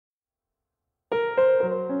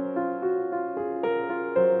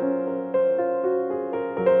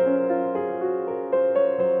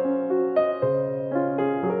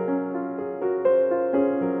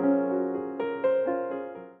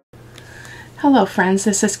Hello friends,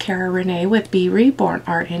 this is Cara-Renee with B.Reborn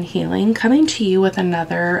Art and Healing, coming to you with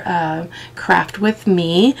another craft with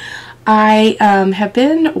me. I have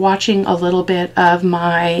been watching a little bit of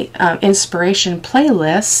my inspiration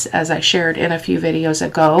playlists, as I shared in a few videos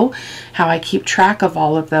ago, how I keep track of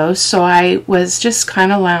all of those. So I was just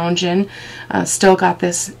kind of lounging, still got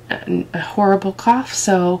this horrible cough,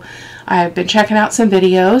 so I've been checking out some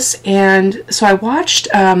videos, and so I watched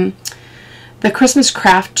the Christmas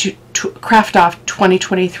Craft Off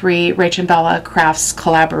 2023 Rach and Bella Crafts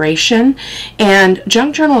collaboration, and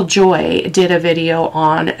Junk Journal Joy did a video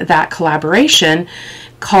on that collaboration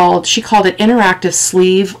she called it Interactive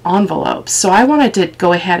Sleeve Envelopes. So I wanted to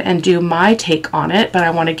go ahead and do my take on it, but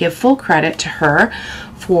I want to give full credit to her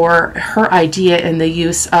for her idea in the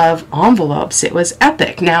use of envelopes. It was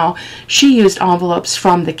epic. Now, she used envelopes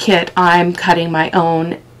from the kit. I'm cutting my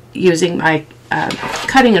own using my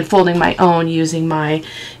cutting and folding my own using my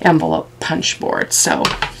envelope punch board. So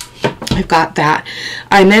I've got that.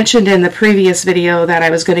 I mentioned in the previous video that I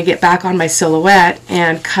was going to get back on my silhouette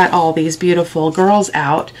and cut all these beautiful girls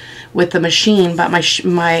out with the machine, but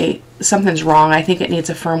my something's wrong. I think it needs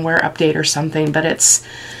a firmware update or something, but it's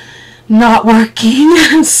not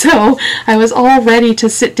working. So I was all ready to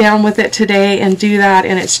sit down with it today and do that,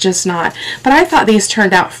 and it's just not. But I thought these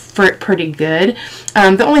turned out pretty good.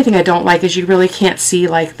 The only thing I don't like is you really can't see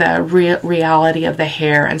like the reality of the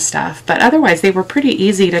hair and stuff, but otherwise they were pretty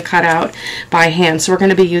easy to cut out by hand. So we're going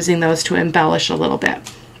to be using those to embellish a little bit.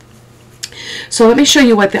 So let me show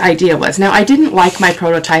you what the idea was. Now, I didn't like my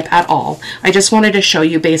prototype at all. I just wanted to show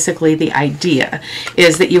you basically the idea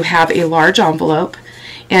is that you have a large envelope,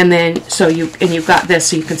 and then you've got this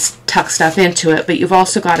so you can tuck stuff into it, but you've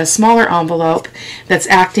also got a smaller envelope that's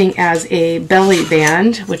acting as a belly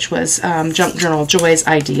band, which was Junk Journal Joy's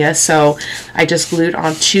idea. So I just glued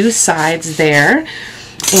on two sides there,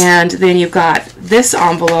 and then you've got this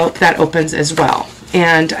envelope that opens as well.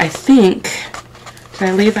 And I think, did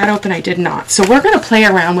I leave that open? I did not. So we're going to play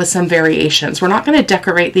around with some variations. We're not going to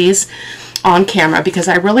decorate these on camera because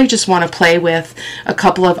I really just want to play with a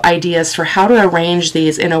couple of ideas for how to arrange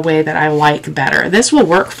these in a way that I like better. This will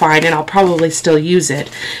work fine and I'll probably still use it,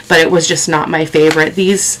 but it was just not my favorite.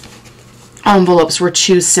 These envelopes were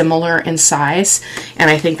too similar in size, and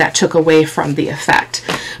I think that took away from the effect.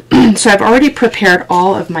 So I've already prepared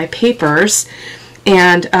all of my papers,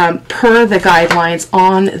 and per the guidelines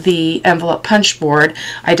on the envelope punch board,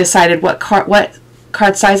 I decided what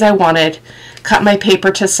card size I wanted, cut my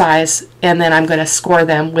paper to size, and then I'm going to score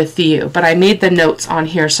them with you. But I made the notes on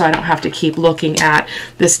here so I don't have to keep looking at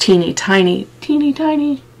this teeny tiny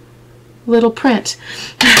little print.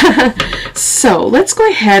 So let's go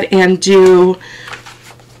ahead and do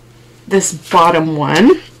this bottom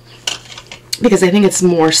one because I think it's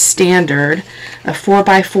more standard. A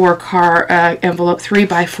 4x4 envelope,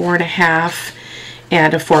 3x4.5,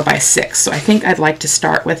 and a 4x6. So I think I'd like to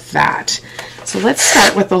start with that. So let's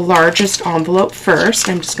start with the largest envelope first.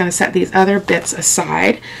 I'm just going to set these other bits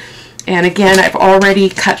aside. And again, I've already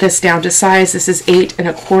cut this down to size. This is 8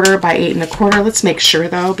 1/4 by 8 1/4. Let's make sure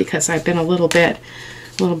though, because I've been a little bit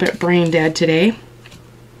brain dead today.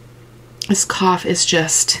 This cough is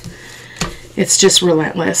it's just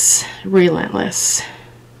relentless.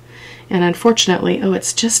 And unfortunately, oh,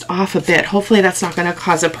 it's just off a bit. Hopefully that's not going to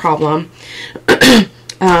cause a problem.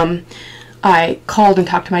 I called and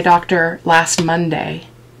talked to my doctor last Monday,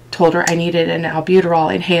 told her I needed an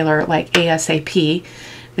albuterol inhaler like ASAP.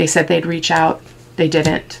 They said they'd reach out. They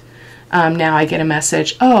didn't. Now I get a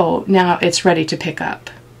message, oh, now it's ready to pick up.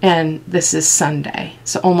 And this is Sunday,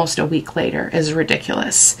 so almost a week later is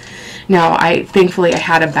ridiculous. Now, thankfully I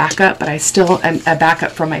had a backup, but a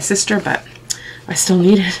backup from my sister, but I still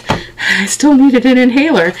needed an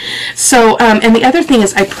inhaler. So, and the other thing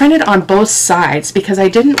is I printed on both sides because I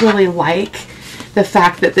didn't really like the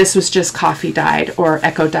fact that this was just coffee dyed or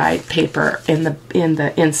eco dyed paper in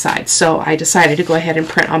the inside. So I decided to go ahead and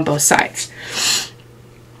print on both sides.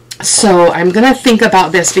 So I'm going to think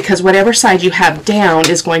about this because whatever side you have down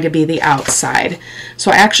is going to be the outside.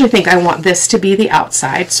 So I actually think I want this to be the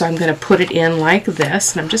outside. So I'm going to put it in like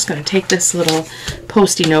this, and I'm just going to take this little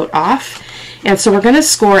Post-it note off. And so we're going to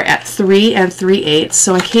score at 3 3/8.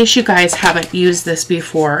 So in case you guys haven't used this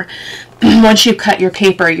before, once you cut your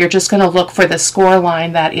paper, you're just going to look for the score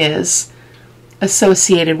line that is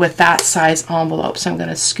associated with that size envelope. So I'm going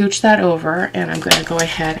to scooch that over, and I'm going to go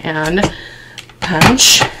ahead and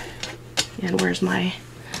punch. And where's my,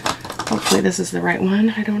 hopefully this is the right one.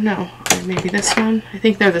 I don't know. Or maybe this one. I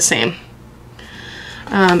think they're the same.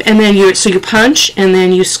 And then you punch and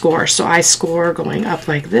then you score. So I score going up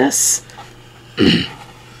like this.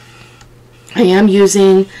 I am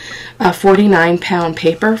using 49-pound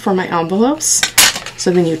paper for my envelopes.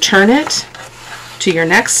 So then you turn it to your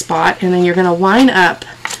next spot, and then you're going to line up.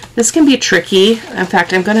 This can be tricky. In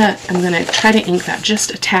fact, I'm gonna try to ink that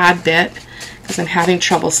just a tad bit because I'm having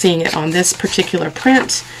trouble seeing it on this particular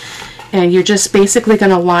print. And you're just basically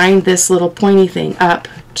going to line this little pointy thing up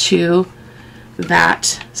to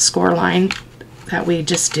that score line that we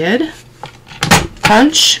just did.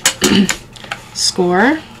 Punch,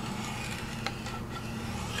 score.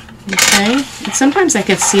 Okay, and sometimes I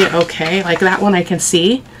can see it okay, like that one I can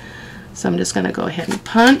see. So I'm just going to go ahead and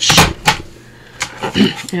punch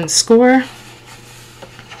and score.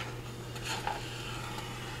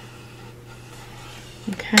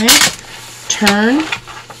 Okay, turn,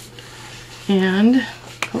 and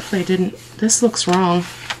hopefully I didn't, this looks wrong.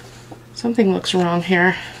 Something looks wrong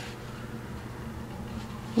here.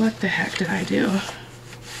 What the heck did I do?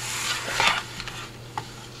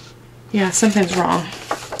 Yeah, something's wrong.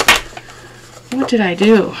 What did I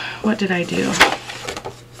do? What did I do?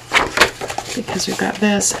 Because we've got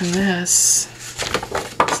this and this.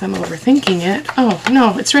 So I'm overthinking it. Oh,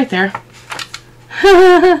 no, it's right there.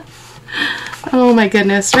 Oh my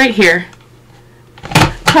goodness, right here.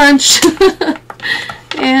 Punch.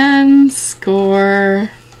 And score.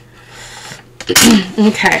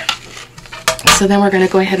 Okay. So then we're going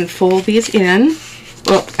to go ahead and fold these in.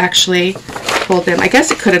 Well, actually, fold them. I guess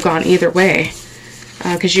it could have gone either way.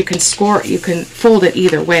 Because you can score, you can fold it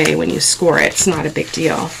either way when you score it. It's not a big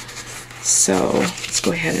deal. So let's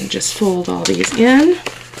go ahead and just fold all these in.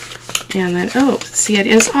 And then, oh, see, it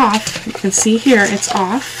is off. You can see here it's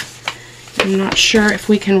off. I'm not sure if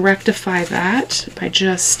we can rectify that by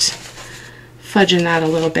just fudging that a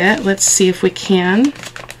little bit. Let's see if we can.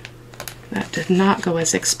 That did not go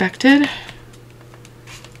as expected.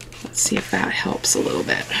 Let's see if that helps a little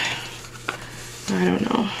bit. I don't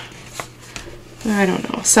know. I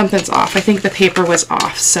don't know. Something's off. I think the paper was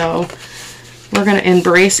off. So we're going to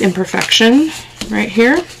embrace imperfection right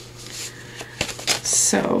here.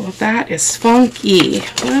 So that is funky.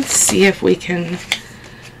 Let's see if we can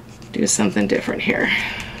do something different here.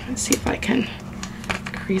 Let's see if I can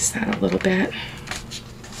crease that a little bit.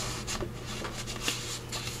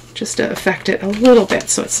 Just to affect it a little bit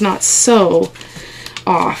so it's not so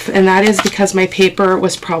off. And that is because my paper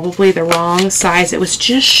was probably the wrong size. It was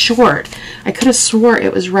just short. I could have swore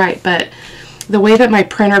it was right, but the way that my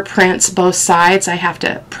printer prints both sides, I have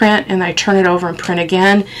to print and I turn it over and print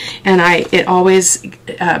again, and it always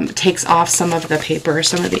takes off some of the paper,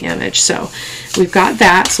 some of the image. So we've got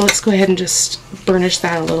that. So let's go ahead and just burnish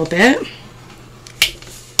that a little bit.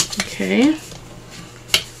 Okay.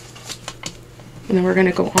 And then we're going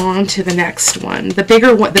to go on to the next one. The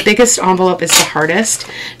bigger one, the biggest envelope is the hardest.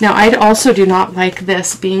 Now I also do not like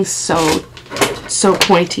this being so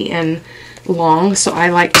pointy and long, so I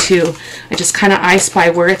like to, I just kind of I spy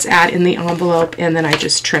where it's at in the envelope, and then I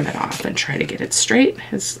just trim it off and try to get it straight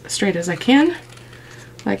as I can,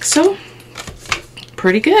 like so.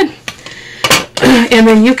 Pretty good. And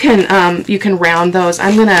then you can round those.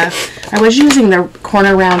 I was using the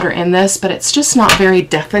corner rounder in this, but it's just not very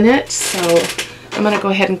definite, so I'm going to go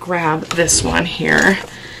ahead and grab this one here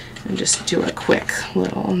and just do a quick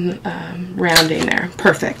little rounding there.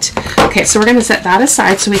 Perfect. Okay, so we're going to set that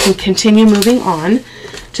aside so we can continue moving on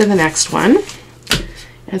to the next one.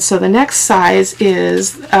 And so the next size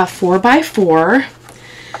is 4x4.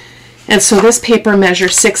 And so this paper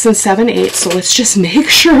measures 6 7/8. So let's just make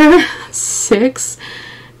sure 6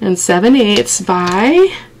 7/8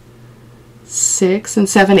 by 6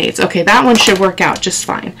 7/8. Okay, that one should work out just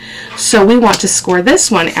fine. So we want to score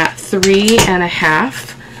this one at 3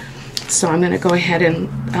 1/2. So I'm going to go ahead and,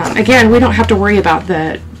 again, we don't have to worry about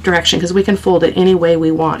the direction because we can fold it any way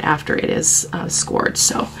we want after it is scored.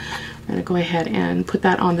 So I'm going to go ahead and put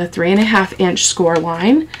that on the 3 1/2 inch score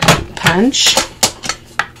line. Punch.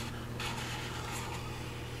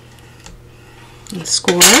 And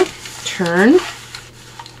score. Turn.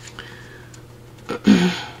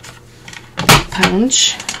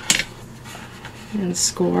 Punch. And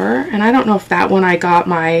score. And I don't know if that one I got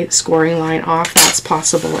my scoring line off. That's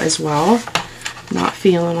possible as well. Not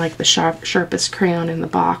feeling like the sharpest crayon in the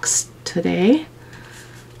box today.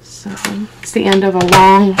 So it's the end of a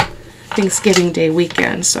long Thanksgiving Day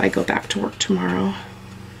weekend, so I go back to work tomorrow.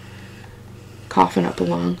 Coughing up a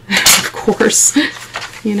lung, of course.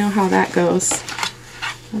 You know how that goes.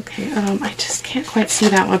 Okay, I just can't quite see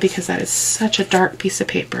that one because that is such a dark piece of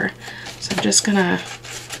paper. So I'm just gonna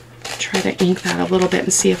try to ink that a little bit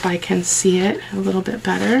and see if I can see it a little bit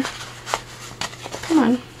better. Come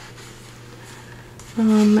on.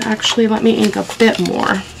 Actually, let me ink a bit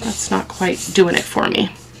more. That's not quite doing it for me.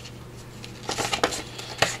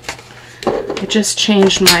 It just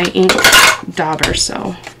changed my ink dauber,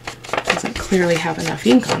 so it doesn't clearly have enough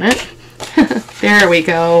ink on it. There we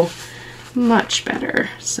go. Much better.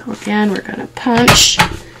 So again, we're going to punch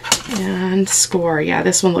and score. Yeah,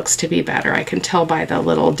 this one looks to be better. I can tell by the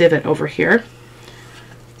little divot over here.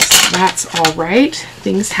 So that's all right.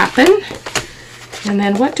 Things happen. And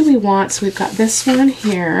then what do we want? So we've got this one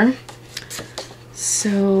here.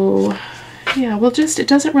 So yeah, we'll just, it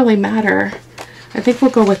doesn't really matter. I think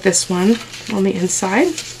we'll go with this one on the inside.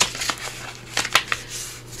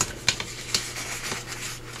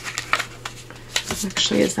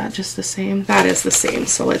 Actually, is that just the same? That is the same.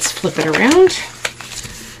 So let's flip it around.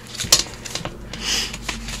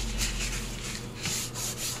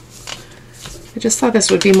 I just thought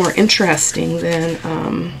this would be more interesting than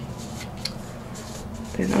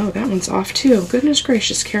oh, that one's off too. Goodness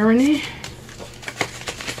gracious, Cara-Renee.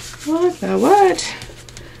 What the what?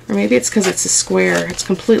 Or maybe it's because it's a square. It's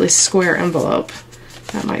completely square envelope.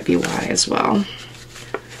 That might be why as well.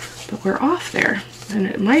 But we're off there. And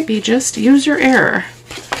it might be just user error.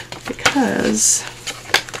 Because,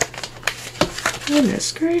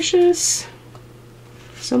 goodness gracious.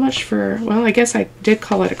 So much for, well, I guess I did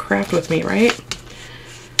call it a craft with me, right?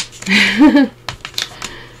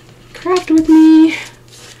 Craft with me.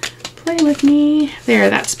 Play with me. There,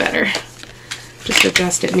 that's better. Just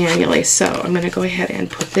adjust it manually. So I'm going to go ahead and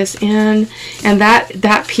put this in. And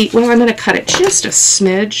that piece, well, I'm going to cut it just a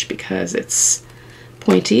smidge because it's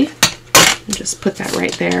pointy. And just put that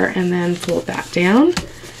right there and then fold that down.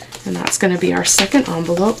 And that's going to be our second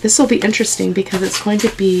envelope. This will be interesting because it's going to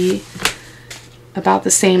be about the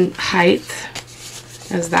same height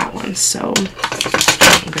as that one. So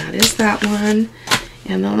that is that one.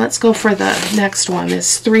 And then let's go for the next one.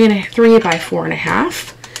 This 3 by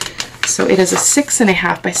 4.5. So it is a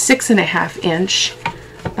 6.5 by 6.5 inch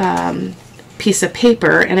piece of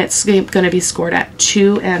paper, and it's going to be scored at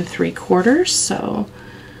 2 3/4. So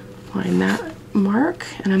find that mark,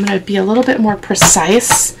 and I'm going to be a little bit more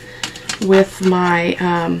precise with my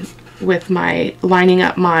lining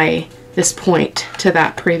up this point to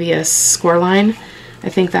that previous score line. I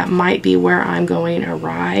think that might be where I'm going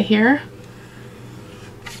awry here.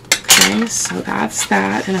 Okay, so that's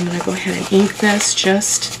that, and I'm going to go ahead and ink this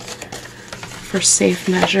just for safe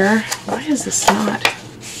measure. Why is this not?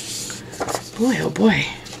 Boy, oh boy.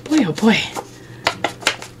 Boy, oh boy.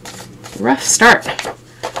 Rough start.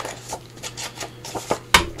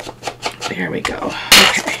 There we go.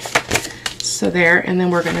 Okay. So there, and then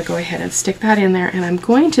we're going to go ahead and stick that in there, and I'm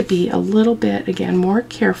going to be a little bit, again, more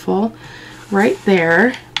careful right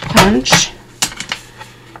there. Punch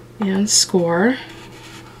and score.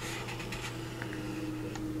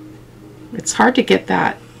 It's hard to get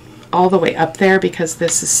that all the way up there because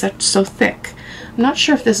this is so thick. I'm not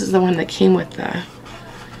sure if this is the one that came with the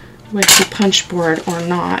punch board or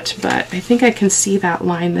not, but I think I can see that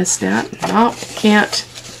line this down. Nope, can't.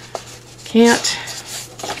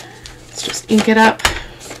 Let's just ink it up.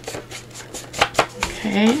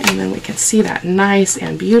 Okay, and then we can see that nice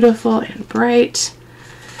and beautiful and bright.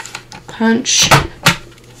 Punch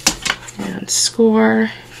and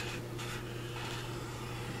score.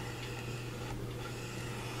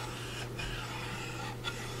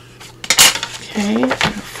 Okay, I'm going to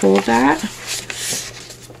fold that.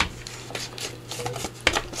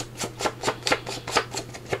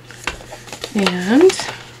 And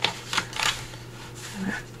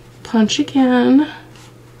punch again. I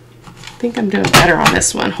think I'm doing better on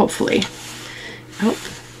this one, hopefully. Oh,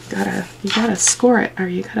 you gotta score it, or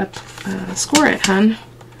you gotta score it, hun.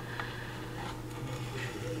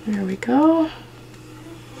 There we go.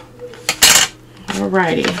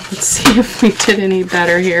 Alrighty, let's see if we did any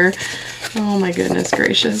better here. Oh my goodness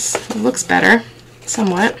gracious. It looks better,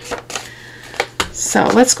 somewhat. So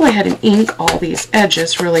let's go ahead and ink all these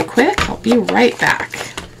edges really quick. I'll be right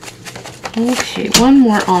back. Okay, one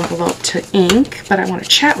more envelope to ink, but I want to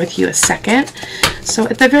chat with you a second. So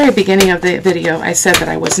at the very beginning of the video, I said that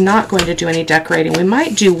I was not going to do any decorating. We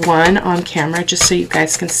might do one on camera just so you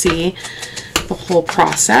guys can see the whole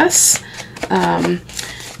process.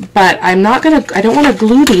 But I don't want to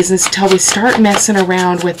glue these until we start messing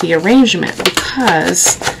around with the arrangement,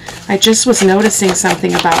 because I just was noticing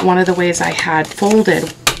something about one of the ways I had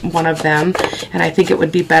folded one of them, and I think it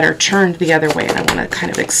would be better turned the other way, and I want to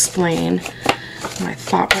kind of explain my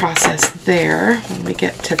thought process there when we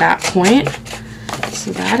get to that point.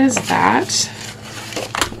 So that is that.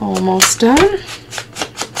 Almost done.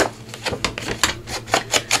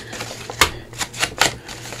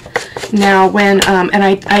 Now when, and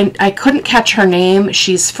I couldn't catch her name,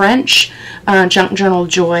 she's French, Junk Journal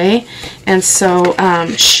Joy, and so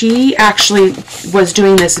she actually was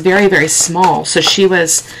doing this very, very small. So she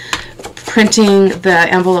was printing the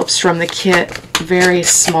envelopes from the kit very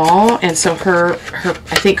small, and so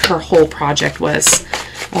I think her whole project was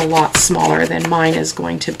a lot smaller than mine is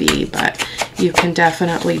going to be, but you can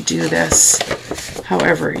definitely do this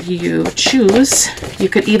however you choose. You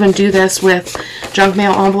could even do this with junk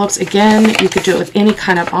mail envelopes. Again, you could do it with any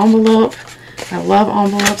kind of envelope. I love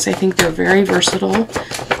envelopes. I think they're very versatile,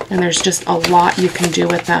 and there's just a lot you can do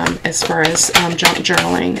with them as far as junk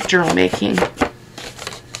journaling, journal making.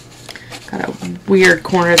 Got a weird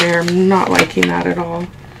corner there. I'm not liking that at all.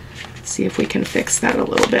 Let's see if we can fix that a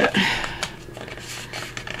little bit.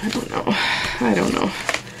 I don't know.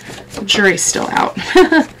 The jury's still out.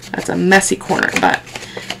 That's a messy corner, but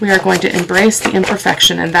we are going to embrace the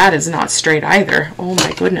imperfection, and that is not straight either. Oh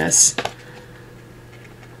my goodness.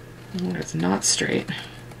 It's not straight.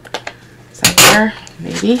 Is that there?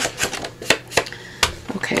 Maybe.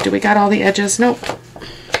 Okay, do we got all the edges? Nope.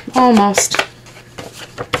 Almost.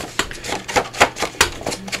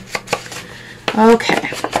 Okay,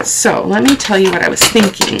 so let me tell you what I was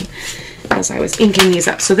thinking as I was inking these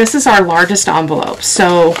up. So this is our largest envelope.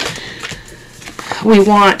 So we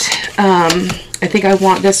want, I think I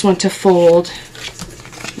want this one to fold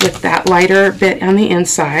with that lighter bit on the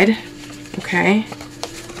inside. Okay,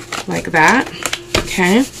 like that.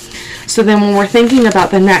 Okay, so then when we're thinking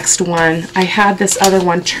about the next one, I had this other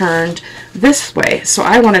one turned this way. So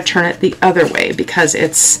I want to turn it the other way because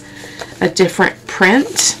it's a different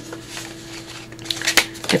print.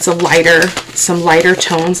 It's a lighter, some lighter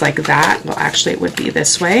tones like that. Well, actually it would be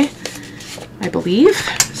this way, I believe.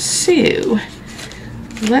 So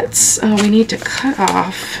let's, we need to cut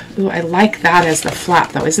off. Ooh, I like that as the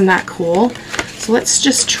flap though. Isn't that cool? So let's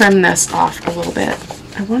just trim this off a little bit.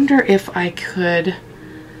 I wonder if I could,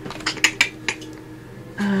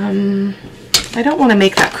 I don't want to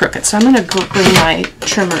make that crooked, so I'm going to go bring my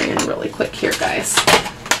trimmer in really quick here, guys.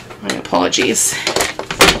 My apologies.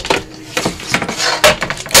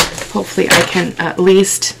 Hopefully I can at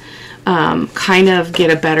least kind of get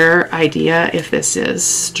a better idea if this is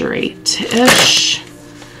straight-ish.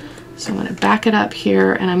 So I'm going to back it up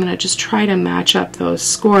here, and I'm going to just try to match up those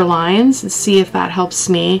score lines and see if that helps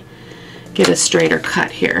me get a straighter cut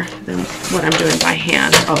here than what I'm doing by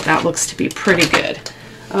hand. Oh, that looks to be pretty good.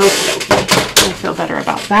 Okay, I feel better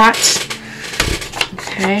about that.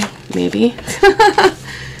 Okay, maybe.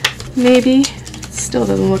 Maybe. Still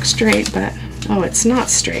doesn't look straight, but oh, it's not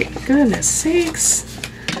straight. Goodness sakes.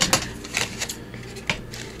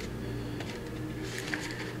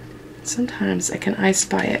 Sometimes I can I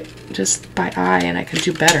spy it just by eye, and I can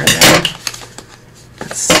do better than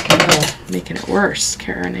that's making it worse,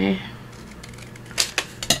 Cara-Renee.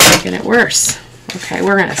 Making it worse. Okay,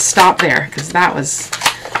 we're gonna stop there because that was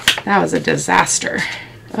a disaster.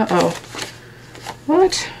 Uh-oh.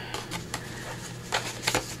 What?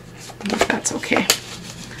 That's okay.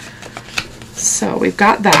 So we've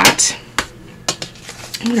got that.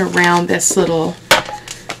 I'm going to round this little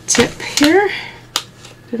tip here.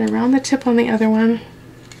 Did I round the tip on the other one?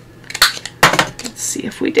 Let's see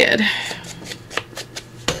if we did.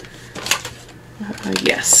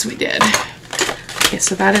 Yes, we did. Okay,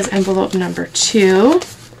 so that is envelope number 2.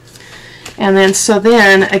 And then, so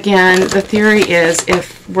then, again, the theory is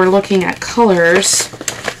if we're looking at colors,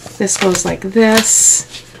 this goes like this.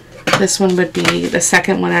 This one would be the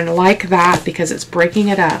second one, and I like that because it's breaking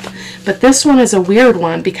it up. But this one is a weird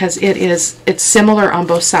one because it's similar on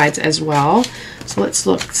both sides as well. So let's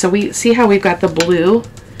look. So we see how we've got the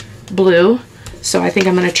blue. So I think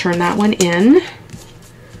I'm going to turn that one in.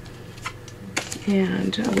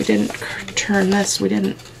 And we didn't turn this, we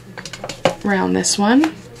didn't round this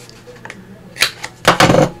one.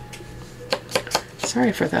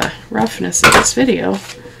 Sorry for the roughness of this video.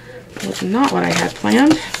 It was not what I had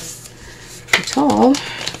planned at all.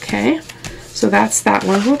 Okay, so that's that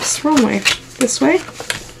one. Whoops, wrong way. This way.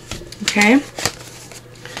 Okay.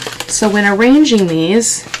 So when arranging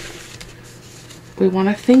these, we want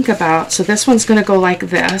to think about, so this one's going to go like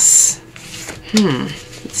this.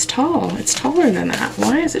 It's tall. It's taller than that.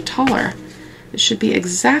 Why is it taller? It should be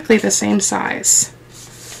exactly the same size.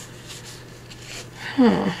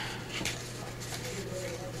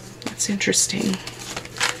 That's interesting.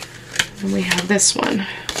 And we have this one.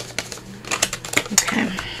 Okay.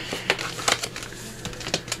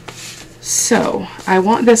 So I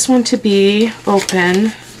want this one to be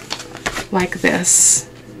open like this.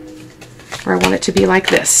 Or I want it to be like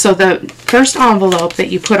this. So the first envelope that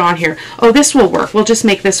you put on here, oh, this will work. We'll just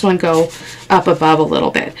make this one go up above a little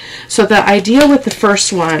bit. So the idea with the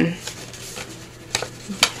first one,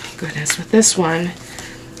 goodness, with this one,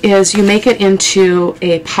 is you make it into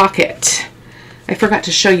a pocket. I forgot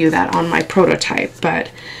to show you that on my prototype,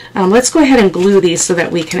 but let's go ahead and glue these so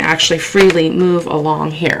that we can actually freely move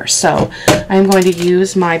along here. So I'm going to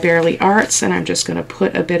use my Barely Arts, and I'm just going to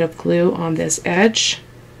put a bit of glue on this edge.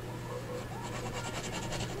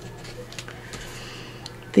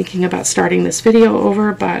 Thinking about starting this video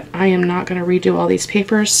over, but I am not going to redo all these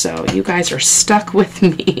papers, so you guys are stuck with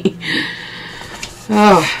me.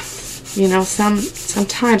 Oh, you know,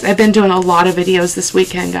 sometimes I've been doing a lot of videos this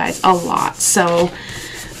weekend, guys, a lot. So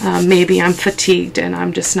maybe I'm fatigued and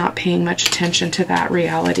I'm just not paying much attention to that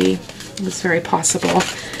reality. It's very possible.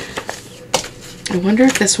 I wonder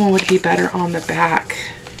if this one would be better on the back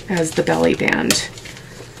as the belly band.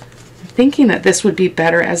 I'm thinking that this would be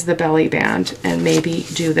better as the belly band, and maybe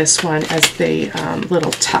do this one as the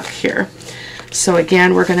little tuck here. So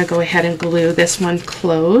again, we're going to go ahead and glue this one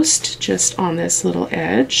closed just on this little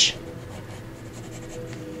edge.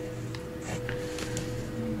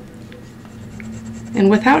 And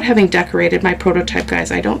without having decorated my prototype,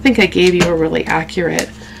 guys, I don't think I gave you a really accurate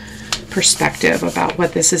perspective about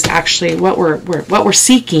what this is actually, what we're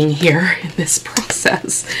seeking here in this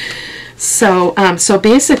process. So, so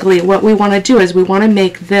basically what we want to do is we want to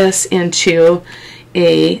make this into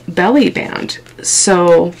a belly band.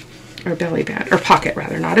 So, or belly band, or pocket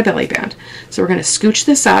rather, not a belly band. So we're going to scooch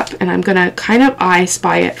this up, and I'm going to kind of I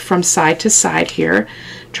spy it from side to side here,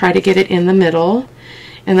 try to get it in the middle.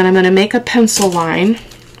 And then I'm going to make a pencil line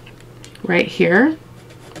right here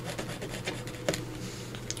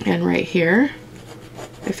and right here.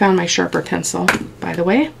 I found my sharper pencil, by the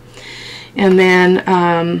way. And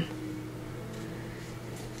then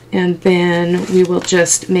we will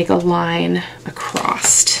just make a line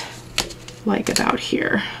across, like about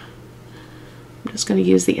here. I'm just going to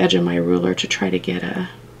use the edge of my ruler to try to get a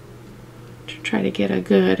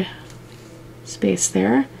good space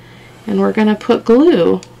there. And we're going to put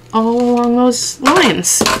glue all along those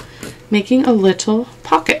lines, making a little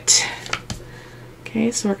pocket. Okay,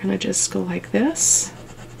 so we're going to just go like this.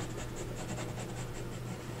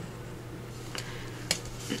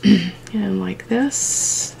 And like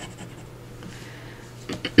this.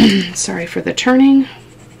 Sorry for the turning.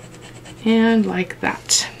 And like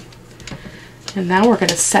that. And now we're going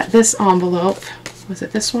to set this envelope. Was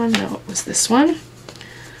it this one? No, it was this one.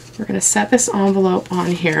 We're going to set this envelope on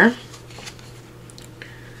here.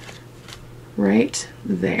 Right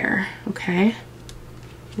there, okay?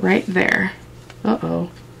 Right there.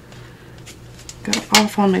 Uh-oh. Got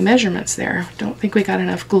off on my measurements there. Don't think we got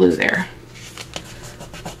enough glue there.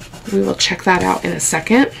 We will check that out in a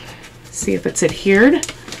second. See if it's adhered.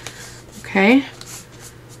 Okay.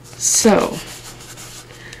 So,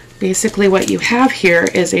 basically what you have here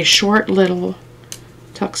is a short little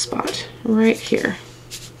tuck spot right here.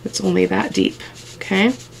 It's only that deep,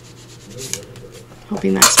 okay?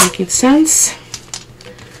 Hoping that's making sense.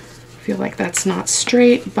 I feel like that's not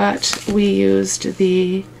straight, but we used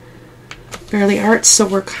the Barely Arts, so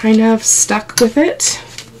we're kind of stuck with it.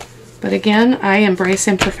 But again, I embrace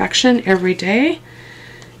imperfection every day.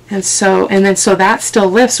 And so that still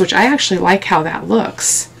lifts, which I actually like how that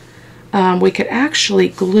looks. We could actually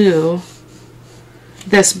glue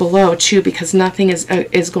this below too, because nothing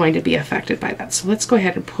is going to be affected by that. So let's go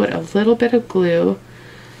ahead and put a little bit of glue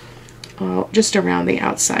just around the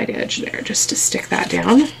outside edge there, just to stick that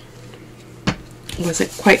down.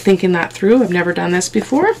 Wasn't quite thinking that through. I've never done this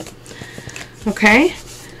before. Okay,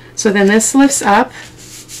 so then this lifts up,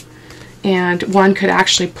 and one could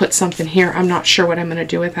actually put something here. I'm not sure what I'm going to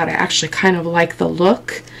do with that. I actually kind of like the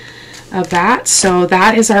look of that. So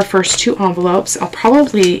that is our first two envelopes. I'll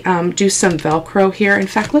probably do some Velcro here. In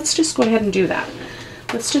fact, let's just go ahead and do that.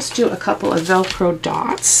 Let's just do a couple of Velcro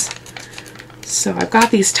dots. So I've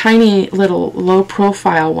got these tiny little low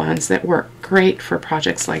profile ones that work great for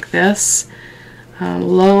projects like this.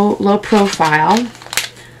 Low profile.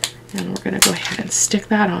 And we're going to go ahead and stick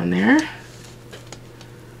that on there.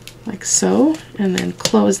 Like so. And then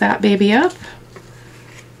close that baby up.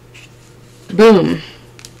 Boom.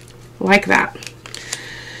 Like that.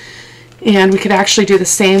 And we could actually do the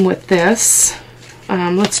same with this.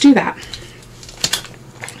 Let's do that.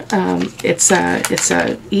 It's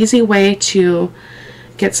a easy way to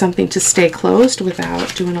get something to stay closed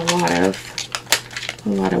without doing a lot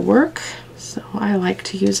of work. So I like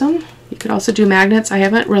to use them. You could also do magnets. I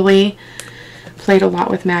haven't really played a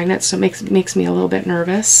lot with magnets, so it makes me a little bit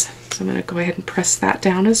nervous. So I'm going to go ahead and press that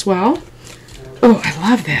down as well. Oh, I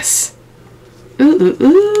love this. Ooh, ooh,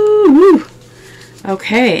 ooh, ooh.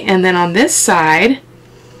 Okay, and then on this side,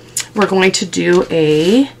 we're going to do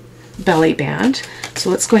a belly band. So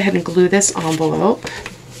let's go ahead and glue this envelope.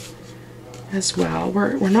 as well.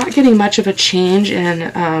 We're not getting much of a change in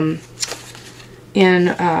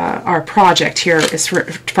our project here as far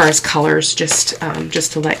as colors. Just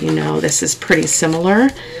to let you know, this is pretty similar,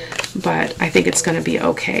 but I think it's going to be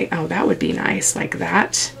okay. Oh, that would be nice, like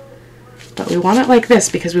that. But we want it like this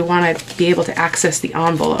because we want to be able to access the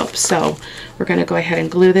envelope. So we're going to go ahead and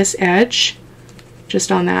glue this edge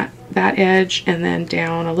just on that edge, and then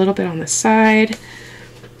down a little bit on the side.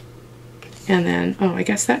 And then, oh, I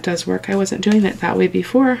guess that does work. I wasn't doing it that way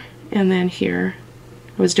before. And then here,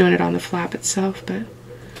 I was doing it on the flap itself, but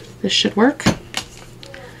this should work.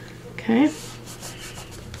 Okay.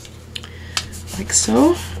 Like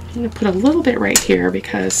so. I'm going to put a little bit right here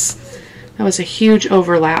because that was a huge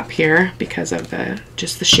overlap here because of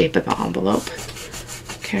just the shape of the envelope.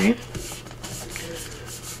 Okay.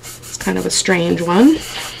 It's kind of a strange one,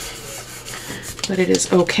 but it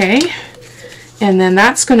is okay. And then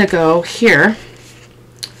that's going to go here.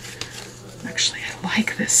 Actually, I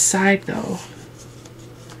like this side though.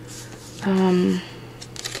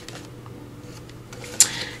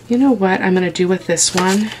 You know what I'm going to do with this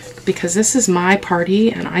one, because this is my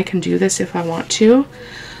party and I can do this if I want to.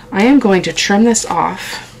 I am going to trim this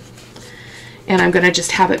off, and I'm going to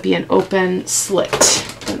just have it be an open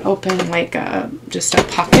slit, an open like just a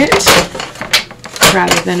pocket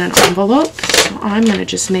rather than an envelope. So I'm going to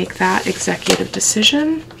just make that executive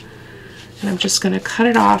decision, and I'm just going to cut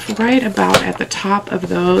it off right about at the top of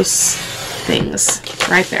those things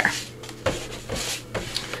right there.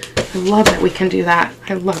 I love that we can do that.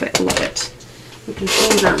 I love it, love it. We can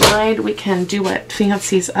change our mind. We can do what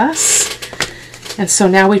fancies us. And so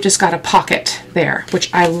now we've just got a pocket there,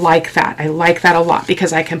 which I like that. I like that a lot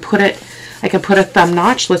because I can put a thumb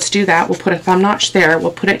notch. Let's do that. We'll put a thumb notch there.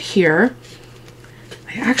 We'll put it here.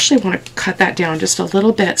 I actually want to cut that down just a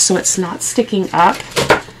little bit so it's not sticking up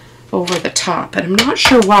over the top. But I'm not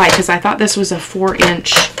sure why, because I thought this was a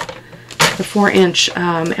 4-inch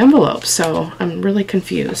envelope. So I'm really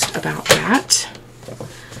confused about that. So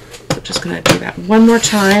I'm just going to do that one more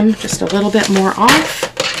time, just a little bit more off.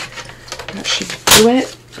 That should do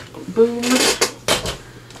it. Boom.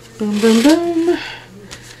 Boom, boom, boom.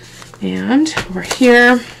 And we're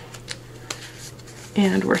here.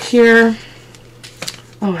 And we're here.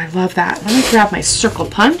 Oh, I love that. Let me grab my circle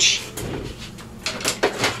punch.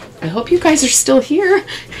 I hope you guys are still here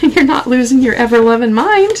and you're not losing your ever-loving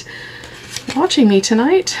mind watching me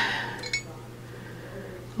tonight.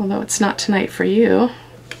 Although it's not tonight for you.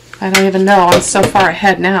 I don't even know. I'm so far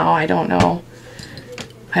ahead now. I don't know.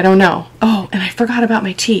 I don't know. Oh, and I forgot about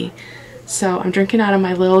my tea. So I'm drinking out of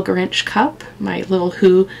my little Grinch cup, my little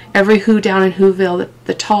Who. Every Who down in Whoville,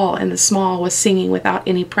 the tall and the small, was singing without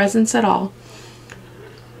any presents at all.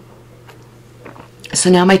 So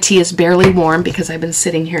now my tea is barely warm because I've been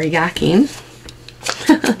sitting here yakking.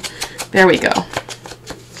 There we go.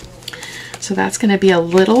 So that's going to be a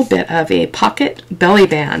little bit of a pocket belly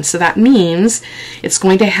band. So that means it's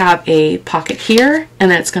going to have a pocket here, and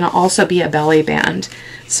then it's going to also be a belly band.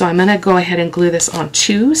 So I'm going to go ahead and glue this on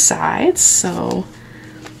two sides. So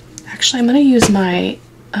actually I'm going to use my,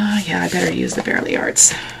 yeah, I better use the Bearly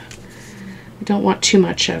Arts. I don't want too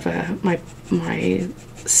much of my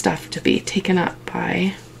stuff to be taken up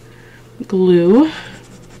by glue.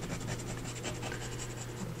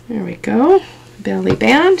 There we go, belly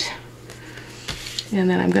band. And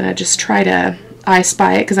then I'm going to just try to I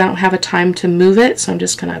Spy it because I don't have a time to move it. So I'm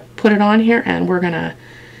just going to put it on here and we're going to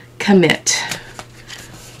commit.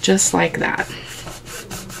 Just like that.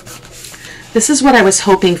 This is what I was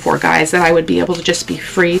hoping for, guys, that I would be able to just be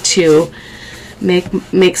free to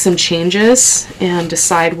make some changes and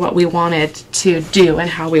decide what we wanted to do and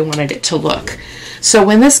how we wanted it to look. So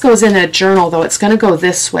when this goes in a journal, though, it's going to go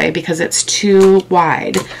this way because it's too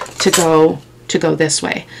wide to go this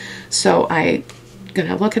way. So I'm going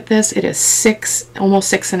to look at this. It is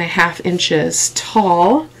almost 6.5 inches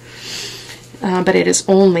tall. But it is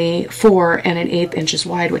only 4 1/8 inches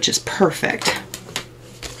wide, which is perfect.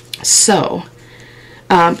 So,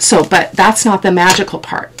 but that's not the magical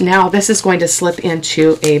part. Now this is going to slip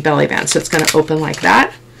into a belly band. So it's going to open like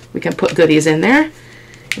that. We can put goodies in there.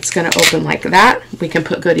 It's going to open like that. We can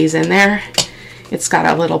put goodies in there. It's got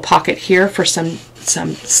a little pocket here for some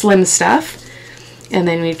slim stuff. And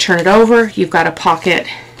then when you turn it over, you've got a pocket.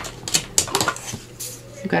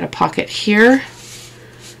 You've got a pocket here.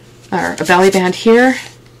 Or a belly band here,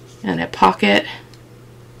 and a pocket.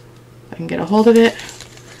 If I can get a hold of it,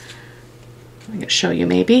 I can show you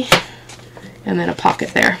maybe, and then a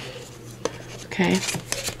pocket there. Okay,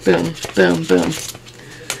 boom, boom, boom.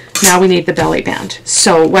 Now we need the belly band.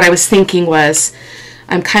 So what I was thinking was,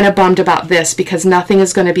 I'm kind of bummed about this because nothing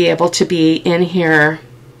is going to be able to be in here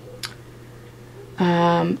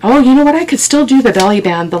Oh, you know what? I could still do the belly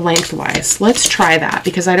band the lengthwise. Let's try that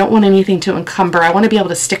because I don't want anything to encumber. I want to be able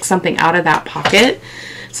to stick something out of that pocket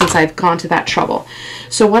since I've gone to that trouble.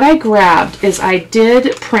 So what I grabbed is I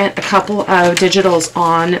did print a couple of digitals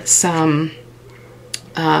on some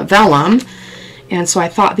vellum, and so I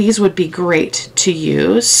thought these would be great to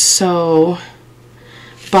use. So,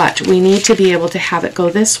 but we need to be able to have it go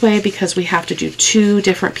this way because we have to do 2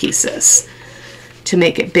 different pieces to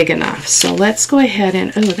make it big enough. So let's go ahead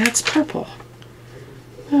and, oh, that's purple.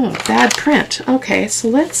 Oh, bad print. Okay, so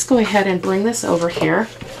let's go ahead and bring this over here.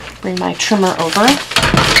 Bring my trimmer over.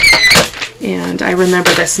 And I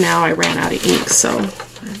remember this now, I ran out of ink, so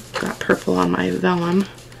I've got purple on my vellum.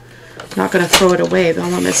 I'm not going to throw it away,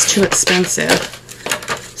 vellum is too expensive.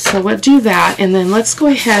 So we'll do that, and then let's go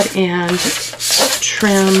ahead and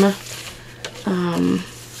trim.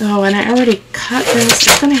 Oh, and I already cut this.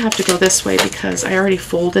 It's going to have to go this way because I already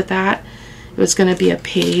folded that. It was going to be a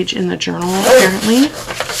page in the journal, apparently.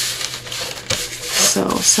 So,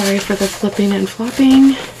 sorry for the flipping and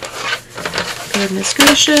flopping. Goodness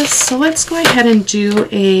gracious. So let's go ahead and do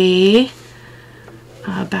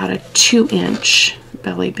about a 2-inch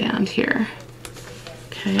belly band here.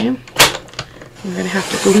 Okay. We're going to have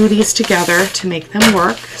to glue these together to make them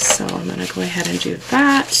work. So I'm going to go ahead and do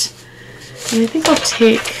that. And I think I'll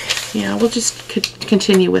take, yeah, we'll just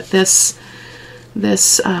continue with this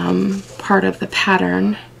part of the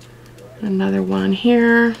pattern. Another one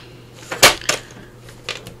here.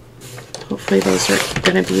 Hopefully those are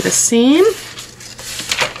going to be the same.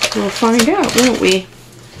 We'll find out, won't we?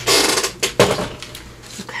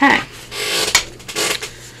 Okay.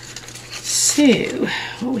 So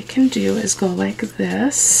what we can do is go like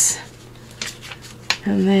this,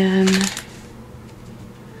 and then I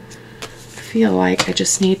feel like I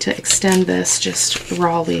just need to extend this just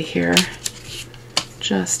rawly here.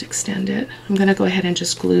 Just extend it. I'm going to go ahead and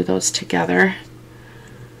just glue those together.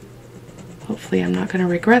 Hopefully I'm not going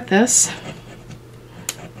to regret this.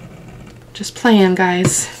 Just playing,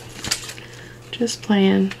 guys. Just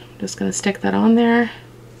playing. I'm just going to stick that on there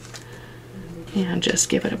and just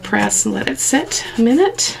give it a press and let it sit a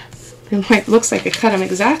minute. It looks like it cut them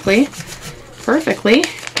exactly perfectly.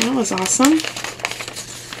 That was awesome.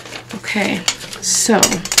 Okay, so,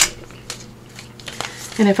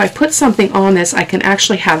 and if I put something on this, I can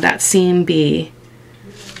actually have that seam be,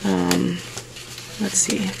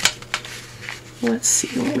 let's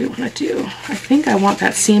see what we want to do. I think I want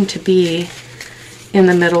that seam to be in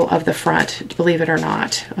the middle of the front, believe it or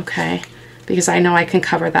not, okay? Because I know I can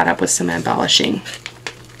cover that up with some embellishing.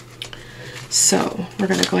 So we're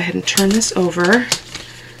going to go ahead and turn this over,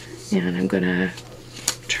 and I'm going to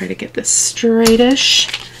try to get this straightish,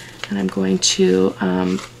 and I'm going to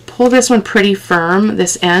pull this one pretty firm,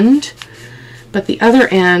 this end, but the other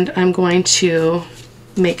end I'm going to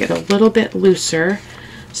make it a little bit looser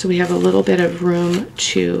so we have a little bit of room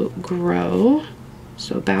to grow.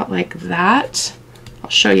 So about like that. I'll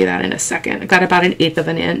show you that in a second. I got about 1/8 of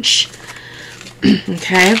an inch.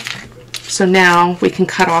 Okay, so now we can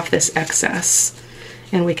cut off this excess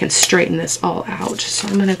and we can straighten this all out. So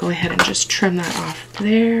I'm going to go ahead and just trim that off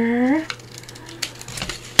there.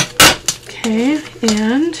 Okay,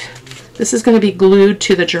 and this is going to be glued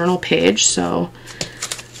to the journal page, so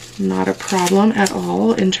not a problem at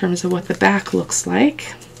all in terms of what the back looks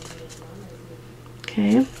like.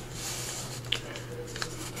 Okay.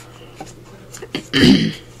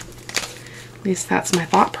 At least that's my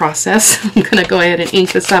thought process. I'm going to go ahead and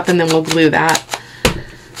ink this up and then we'll glue that.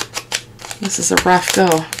 This is a rough go.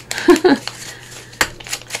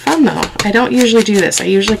 Fun though. I don't usually do this. I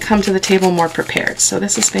usually come to the table more prepared. So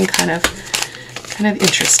this has been kind of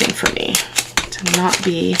interesting for me to not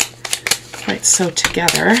be quite so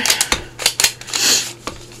together.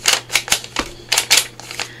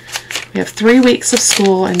 We have 3 weeks of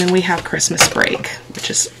school and then we have Christmas break,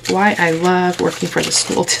 which is why I love working for the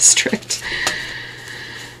school district.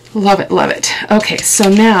 Love it, love it. Okay, so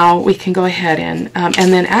now we can go ahead and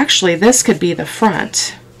then actually this could be the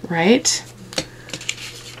front, right?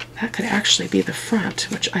 That could actually be the front,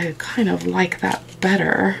 which I kind of like that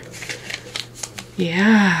better.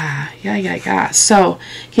 Yeah. So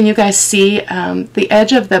can you guys see the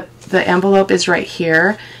edge of the envelope is right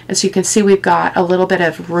here, and so you can see we've got a little bit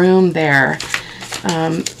of room there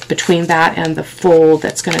between that and the fold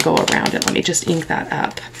that's going to go around it. Let me just ink that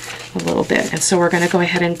up a little bit, and so we're going to go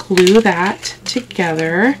ahead and glue that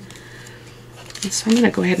together. And so I'm going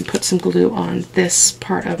to go ahead and put some glue on this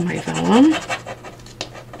part of my vellum.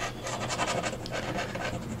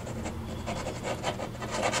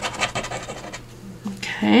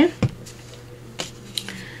 Okay.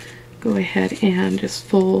 Go ahead and just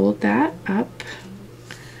fold that up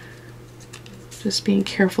Just being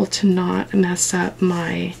careful to not mess up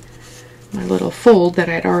my little fold that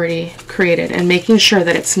I'd already created, and making sure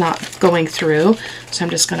that it's not going through. So I'm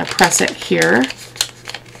just going to press it here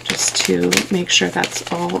just to make sure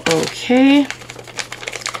that's all okay.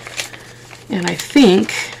 And I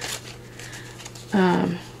think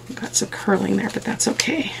got some curling there, but that's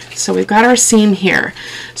okay. So we've got our seam here.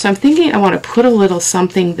 So I'm thinking I want to put a little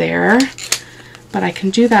something there, but I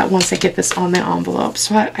can do that once I get this on the envelope.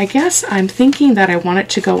 So I guess I'm thinking that I want it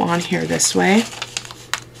to go on here this way,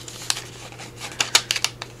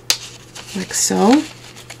 like so.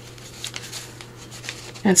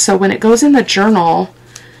 And so when it goes in the journal,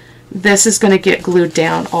 this is going to get glued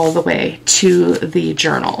down all the way to the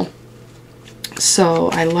journal. So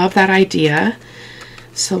I love that idea.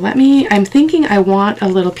 So I'm thinking I want a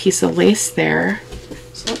little piece of lace there.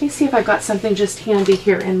 So let me see if I've got something just handy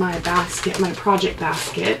here in my basket, my project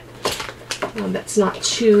basket, that's not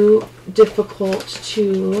too difficult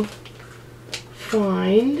to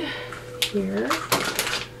find here.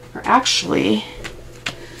 Or actually,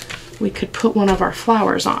 we could put one of our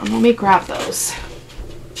flowers on. Let me grab those.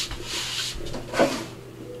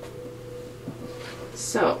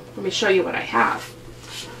 So let me show you what I have.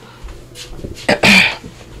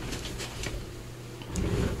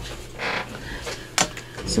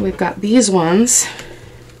 So we've got these ones,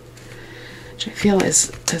 which I feel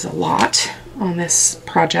is a lot on this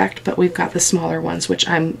project, but we've got the smaller ones, which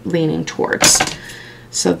I'm leaning towards.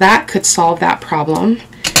 So that could solve that problem.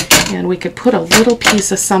 And we could put a little piece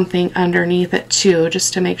of something underneath it too,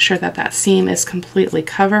 just to make sure that that seam is completely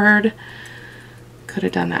covered. Could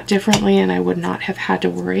have done that differently and I would not have had to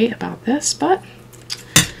worry about this, but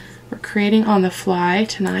we're creating on the fly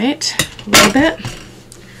tonight a little bit.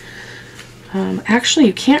 Actually,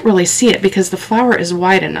 you can't really see it because the flower is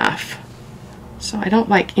wide enough. So I don't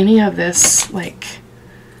like any of this like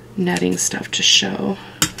netting stuff to show,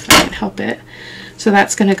 if I can help it. So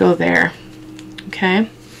that's going to go there. Okay.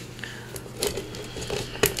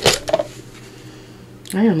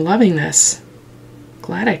 I am loving this.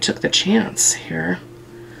 Glad I took the chance here.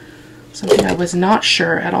 Something I was not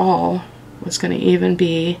sure at all was going to even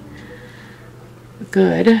be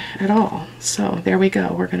good at all. So there we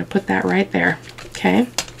go. We're going to put that right there. Okay.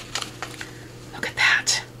 Look at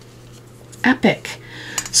that. Epic.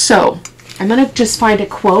 So I'm going to just find a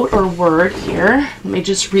quote or word here. Let me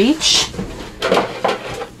just reach.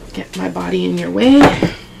 Get my body in your way.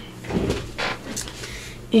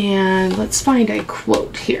 And let's find a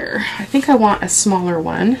quote here. I think I want a smaller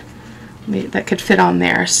one that could fit on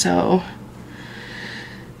there. So,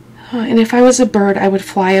 and if I was a bird, I would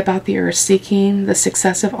fly about the earth seeking the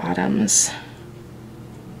successive autumns.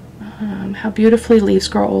 How beautifully leaves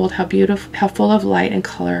grow old, how full of light and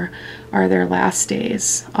color are their last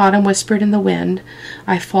days. Autumn whispered in the wind,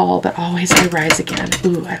 I fall, but always I rise again.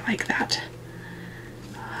 Ooh, I like that.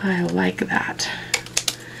 I like that.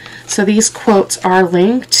 So these quotes are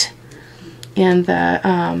linked in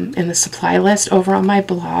the supply list over on my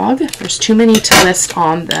blog. There's too many to list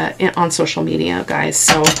on social media, guys.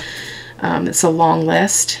 So it's a long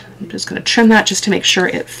list. I'm just going to trim that just to make sure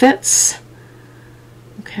it fits.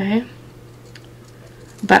 Okay.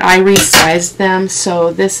 But I resized them,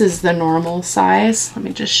 so this is the normal size. Let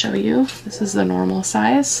me just show you. This is the normal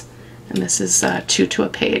size, and this is 2 to a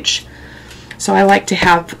page. So I like to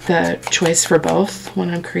have the choice for both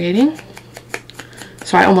when I'm creating.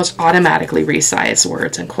 So I almost automatically resize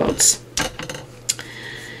words and quotes.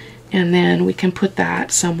 And then we can put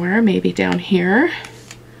that somewhere, maybe down here.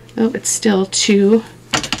 Oh, it's still too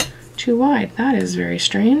wide. That is very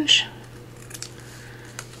strange.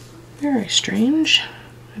 Very strange.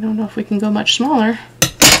 I don't know if we can go much smaller.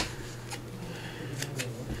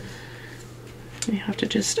 We have to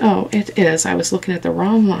just, oh, it is. I was looking at the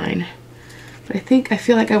wrong line. But I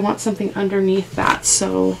feel like I want something underneath that,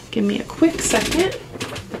 so give me a quick second.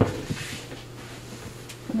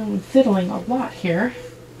 I'm fiddling a lot here.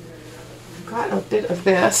 I've got a bit of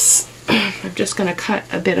this. I'm just going to cut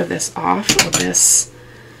a bit of this off of this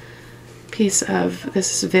piece of,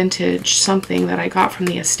 this is vintage something that I got from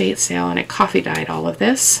the estate sale, and it coffee dyed all of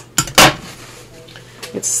this.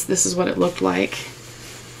 This is what it looked like.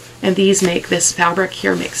 And these make, this fabric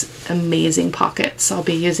here makes amazing pockets. I'll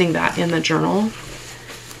be using that in the journal.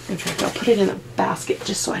 In fact, I'll put it in a basket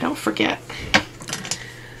just so I don't forget.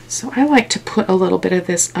 So I like to put a little bit of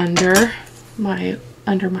this under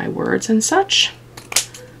my words and such,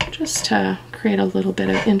 just to create a little bit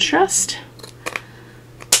of interest.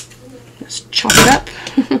 Just chop it up.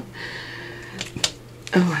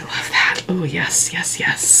 Oh, I love that. Oh, yes, yes,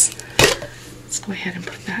 yes. Let's go ahead and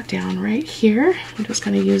put that down right here. I'm just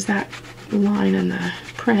going to use that line in the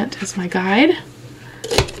print as my guide.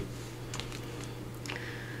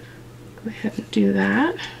 Go ahead and do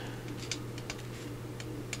that.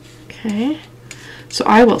 Okay. So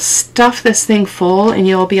I will stuff this thing full, and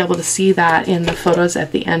you'll be able to see that in the photos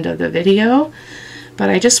at the end of the video. But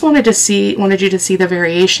I just wanted you to see the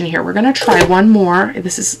variation here. We're going to try one more.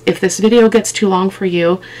 If this video gets too long for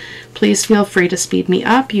you, please feel free to speed me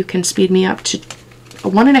up. You can speed me up to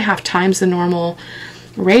 1.5 times the normal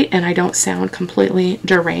rate, and I don't sound completely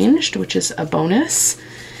deranged, which is a bonus.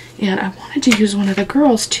 And I wanted to use one of the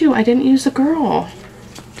girls too. I didn't use the girl.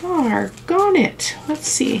 Doggone it. Let's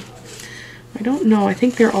see. I don't know. I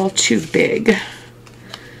think they're all too big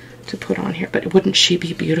to put on here, but wouldn't she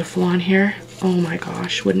be beautiful on here? Oh my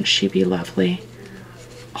gosh, wouldn't she be lovely?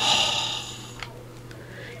 Oh.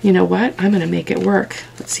 You know what? I'm going to make it work.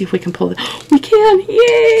 Let's see if we can pull it. We can!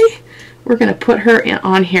 Yay! We're going to put her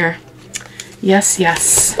on here. Yes,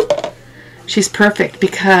 yes. She's perfect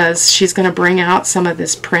because she's going to bring out some of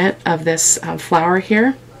this print of this flower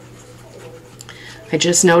here. I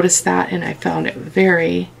just noticed that and I found it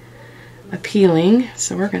very appealing,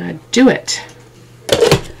 so we're going to do it.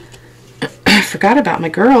 I forgot about my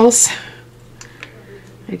girls.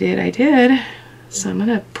 I did. So I'm going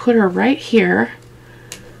to put her right here.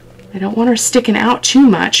 I don't want her sticking out too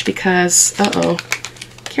much because, uh-oh,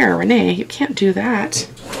 Cara-Renee, you can't do that.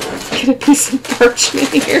 Get a piece of parchment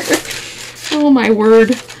here. Oh my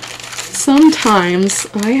word. Sometimes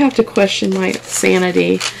I have to question my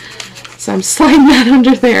sanity. So I'm sliding that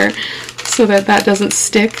under there so that that doesn't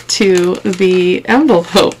stick to the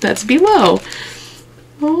envelope that's below.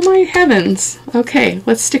 Oh my heavens. Okay,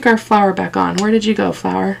 let's stick our flower back on. Where did you go,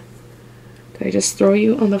 flower? Did I just throw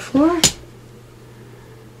you on the floor?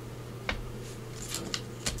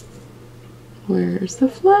 Where's the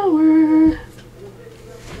flower?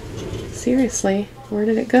 Seriously, where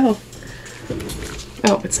did it go?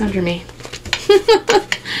 Oh, it's under me.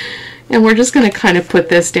 And we're just going to kind of put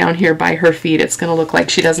this down here by her feet. It's going to look like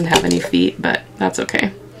she doesn't have any feet, but that's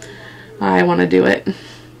okay. I want to do it.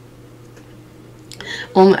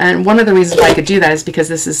 And one of the reasons why I could do that is because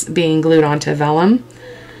this is being glued onto vellum.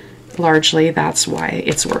 Largely, that's why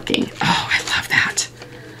it's working. Oh, I love that.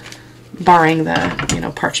 Barring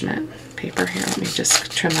the, parchment paper here. Let me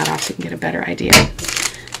just trim that off so you can get a better idea.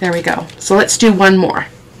 There we go. So let's do one more.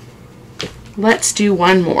 Let's do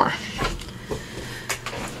one more.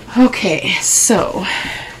 Okay, so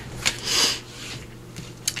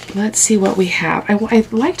let's see what we have.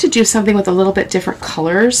 I'd like to do something with a little bit different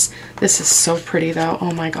colors. This is so pretty though.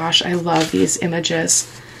 Oh my gosh, I love these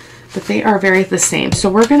images. But they are very the same. So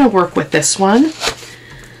we're going to work with this one.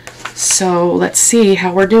 So let's see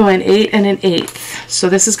how we're doing. 8 1/8. So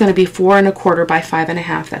this is going to be 4 1/4 by 5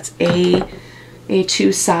 1/2. That's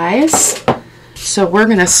A2 size. So we're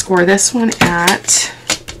going to score this one at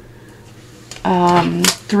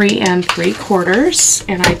 3 3/4.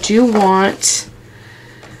 And I do want,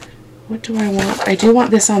 what do I want? I do want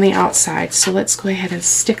this on the outside. So let's go ahead and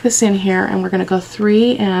stick this in here, and we're going to go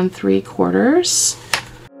 3 3/4.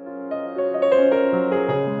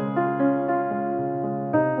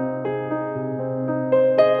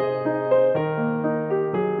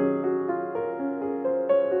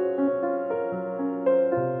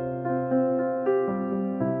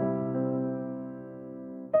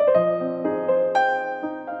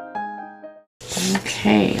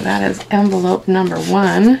 Okay, that is envelope number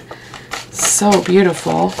 1. So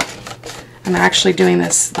beautiful. I'm actually doing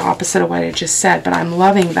this the opposite of what I just said, but I'm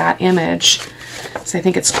loving that image. So I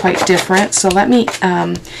think it's quite different. So let me,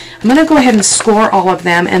 I'm going to go ahead and score all of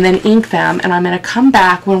them and then ink them, and I'm going to come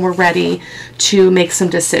back when we're ready to make some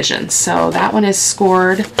decisions. So that one is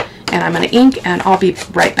scored, and I'm going to ink, and I'll be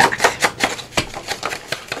right back.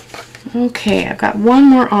 Okay, I've got one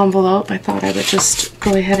more envelope. I thought I would just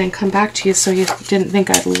go ahead and come back to you so you didn't think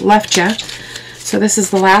I'd left you. So this is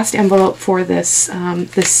the last envelope for this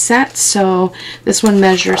this set. So this one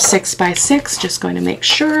measures 6 by 6. Just going to make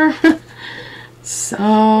sure.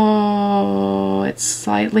 So it's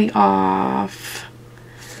slightly off.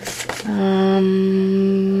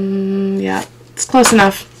 Yeah, it's close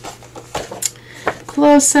enough.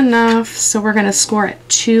 Close enough. So we're going to score at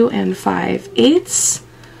 2 5/8.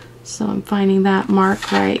 So I'm finding that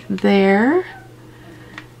mark right there.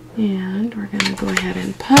 And we're going to go ahead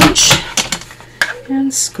and punch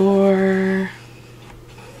and score.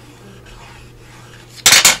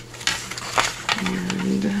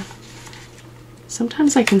 And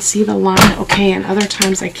sometimes I can see the line okay, and other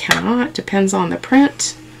times I cannot. Depends on the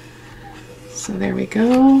print. So there we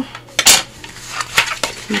go.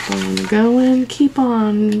 Keep on going. Keep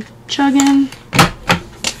on chugging.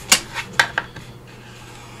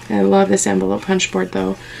 I love this envelope punch board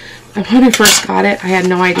though. when I first got it, I had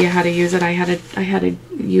no idea how to use it. I had to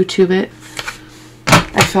YouTube it.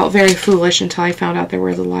 I felt very foolish until I found out there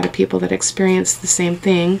was a lot of people that experienced the same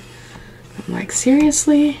thing. I'm like,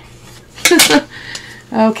 seriously?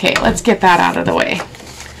 Okay, let's get that out of the way.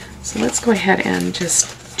 So let's go ahead and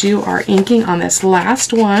just do our inking on this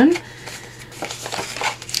last one.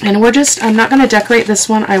 And I'm not going to decorate this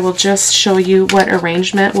one. I will just show you what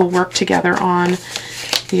arrangement will work together on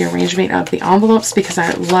the arrangement of the envelopes, because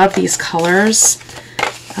I love these colors.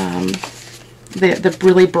 The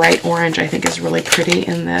really bright orange I think is really pretty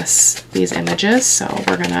in these images, so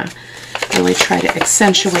we're going to really try to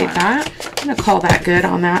accentuate that. I'm going to call that good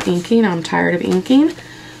on that inking. I'm tired of inking.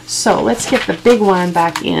 So let's get the big one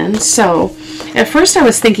back in. So at first I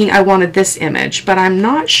was thinking I wanted this image, but I'm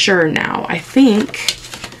not sure now. I think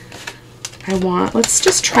let's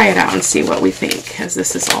just try it out and see what we think as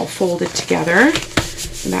this is all folded together.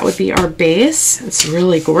 And that would be our base. It's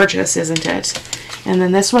really gorgeous, isn't it? And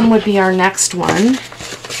then this one would be our next one.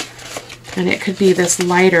 And it could be this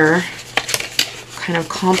lighter kind of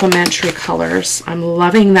complementary colors. I'm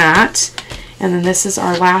loving that. And then this is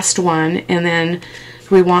our last one. And then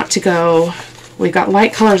we want to go, we got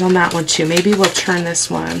light colors on that one too. Maybe we'll turn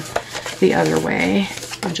this one the other way.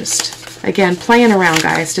 I'm just, again, playing around,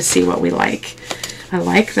 guys, to see what we like. I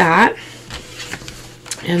like that.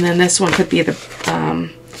 And then this one could be the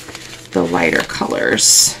lighter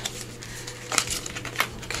colors.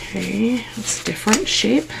 Okay, that's a different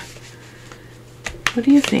shape. What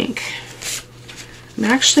do you think? I'm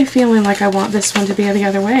actually feeling like I want this one to be the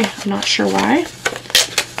other way. I'm not sure why.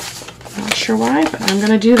 Not sure why, but I'm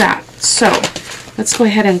going to do that. So let's go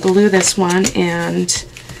ahead and glue this one, and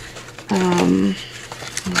I'm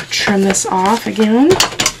going to trim this off again.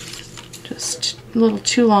 Just a little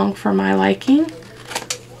too long for my liking.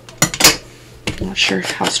 I'm not sure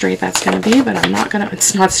how straight that's going to be, but I'm not going to,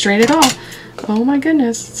 it's not straight at all. Oh my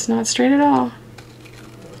goodness, it's not straight at all.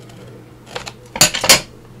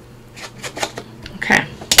 Okay.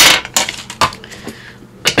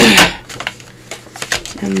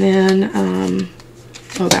 And then,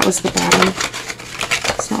 oh, that was the bottom.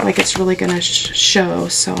 It's not like it's really going to show,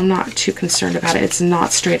 so I'm not too concerned about it. It's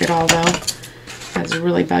not straight at all, though. That's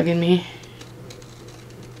really bugging me.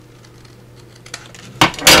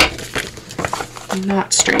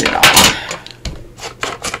 Not straight at all.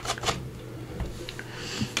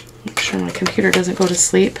 Make sure my computer doesn't go to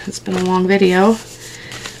sleep. It's been a long video.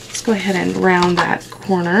 Let's go ahead and round that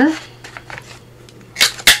corner.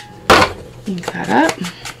 Ink that up.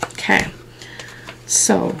 Okay.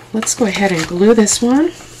 So let's go ahead and glue this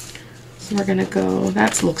one. So we're going to go,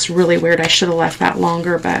 that looks really weird. I should have left that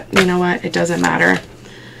longer, but you know what? It doesn't matter.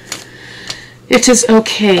 It is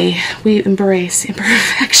okay. We embrace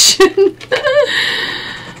imperfection.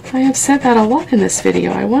 I have said that a lot in this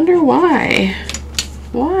video. I wonder why.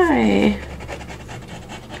 Why?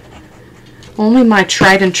 Only my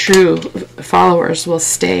tried and true followers will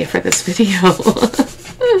stay for this video.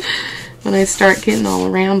 When I start getting all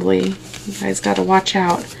rambly, you guys got to watch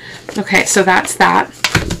out. Okay, so that's that.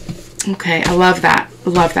 Okay, I love that.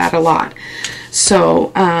 Love that a lot.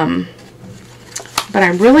 So, but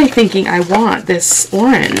I'm really thinking I want this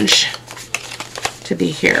orange to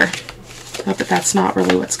be here. Oh, but that's not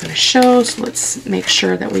really what's going to show, so let's make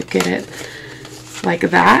sure that we get it like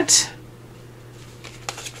that.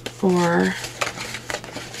 Or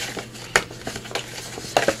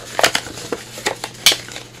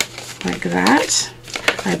like that.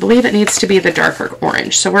 I believe it needs to be the darker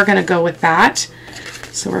orange, so we're going to go with that.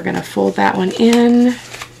 So we're going to fold that one in,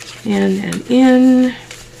 and in.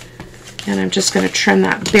 And I'm just going to trim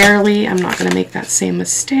that barely. I'm not going to make that same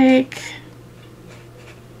mistake.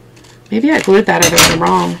 Maybe I glued that other one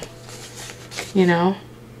wrong. You know,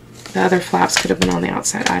 the other flaps could have been on the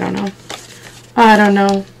outside. I don't know. I don't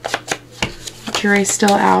know. Jury's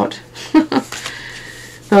still out.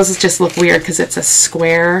 Those just look weird because it's a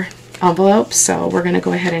square envelope. So we're going to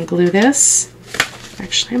go ahead and glue this.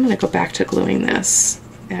 Actually, I'm going to go back to gluing this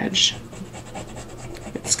edge.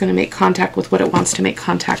 It's going to make contact with what it wants to make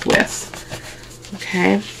contact with.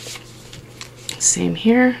 Okay. Same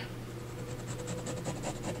here.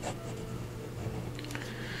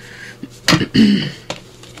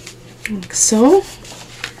 Like so.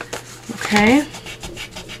 Okay.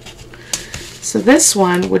 So this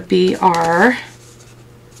one would be our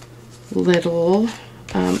little,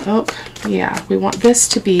 oh, yeah, we want this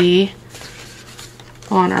to be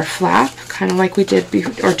on our flap, kind of like we did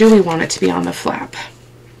before, or do we want it to be on the flap?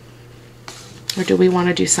 Or do we want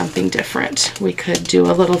to do something different? We could do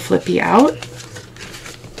a little flippy out.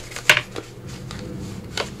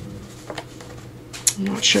 I'm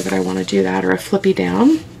not sure that I want to do that, or a flippy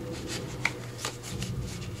down.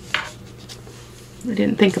 I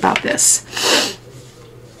didn't think about this.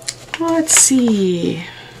 Let's see.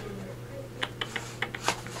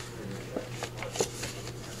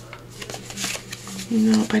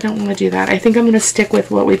 Nope, I don't want to do that. I think I'm going to stick with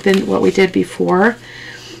what we did before,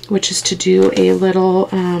 which is to do a little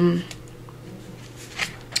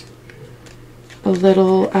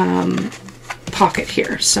pocket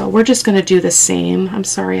here. So we're just going to do the same. I'm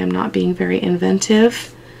sorry, I'm not being very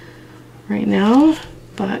inventive right now,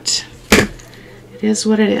 but it is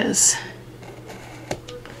what it is.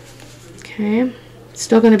 Okay,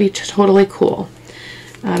 still going to be totally cool.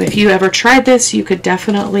 If you ever tried this, you could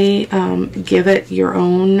definitely give it your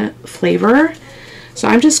own flavor. So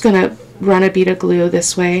I'm just going to run a bead of glue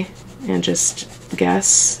this way and just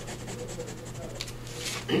guess.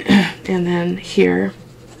 And then here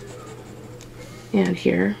and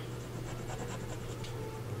here.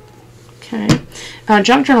 Okay.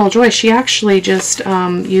 Junk Journal Joy, she actually just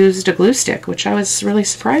used a glue stick, which I was really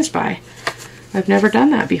surprised by. I've never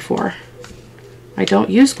done that before. I don't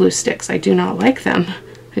use glue sticks. I do not like them.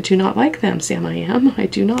 I do not like them, Sam I Am. I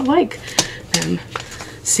do not like them,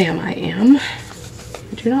 Sam I Am.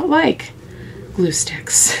 I do not like glue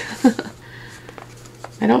sticks.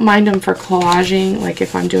 I don't mind them for collaging, like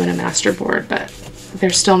if I'm doing a masterboard, but they're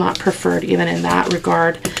still not preferred even in that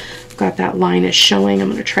regard. I've got that line is showing. I'm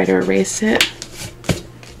going to try to erase it.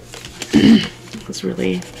 It's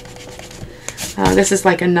really, this is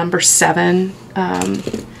like a number 7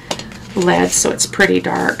 lead, so it's pretty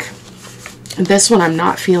dark. And this one I'm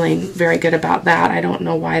not feeling very good about that. I don't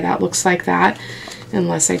know why that looks like that,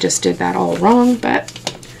 unless I just did that all wrong, but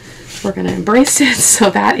we're going to embrace it. So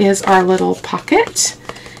that is our little pocket.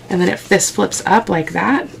 And then if this flips up like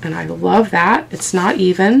that, and I love that. It's not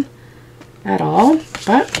even at all,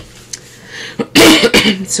 but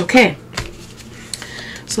it's okay.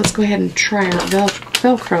 So let's go ahead and try our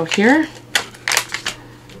Velcro here.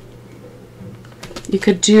 You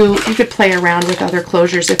could play around with other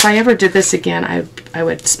closures. If I ever did this again, I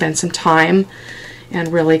would spend some time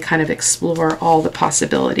and really kind of explore all the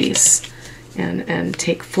possibilities and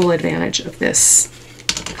take full advantage of this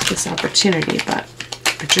opportunity, but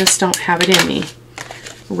I just don't have it in me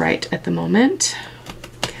right at the moment.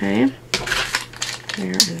 Okay,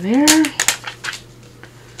 there and there.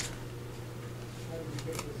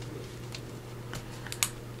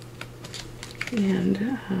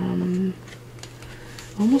 And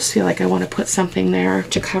almost feel like I want to put something there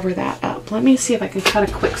to cover that up. Let me see if I can cut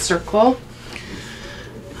a quick circle.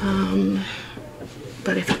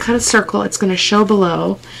 But if I cut a circle, it's going to show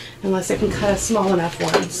below, unless I can cut a small enough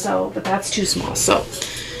one. So, but that's too small. So,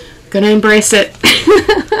 I'm going to embrace it.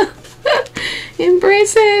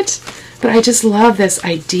 Embrace it. But I just love this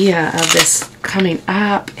idea of this coming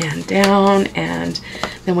up and down, and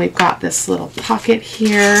then we've got this little pocket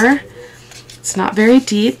here. It's not very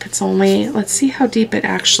deep. It's only, let's see how deep it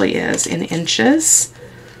actually is in inches.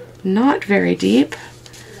 Not very deep.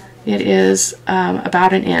 It is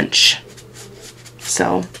about an inch.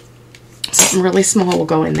 So something really small will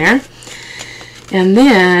go in there. And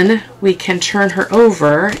then we can turn her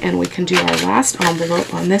over and we can do our last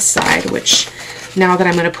envelope on this side, which now that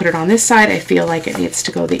I'm going to put it on this side, I feel like it needs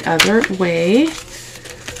to go the other way.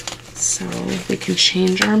 So we can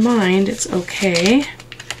change our mind. It's okay.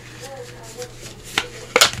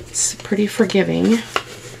 It's pretty forgiving.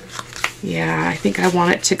 Yeah, I think I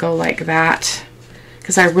want it to go like that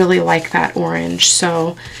because I really like that orange.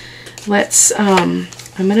 So let's, I'm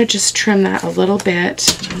going to just trim that a little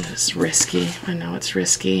bit. It's risky. I know it's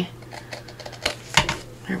risky.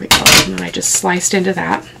 There we go. And then I just sliced into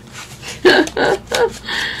that.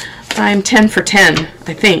 I'm 10 for 10,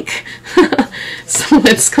 I think. So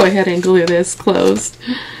let's go ahead and glue this closed.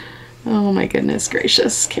 Oh my goodness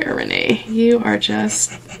gracious, Cara-Renee, you are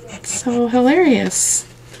just so hilarious.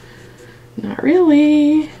 Not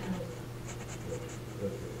really.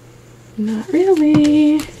 Not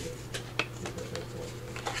really.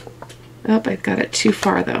 Oh, I got it too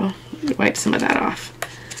far though. Let me wipe some of that off.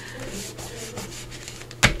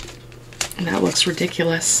 And that looks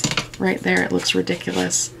ridiculous. Right there, it looks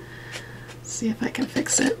ridiculous. Let's see if I can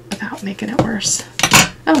fix it without making it worse.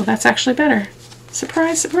 Oh, that's actually better.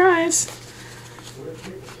 Surprise, surprise.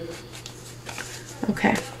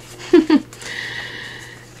 Okay.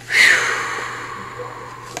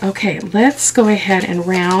 Okay, let's go ahead and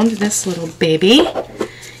round this little baby.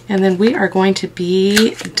 And then we are going to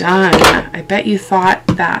be done. I bet you thought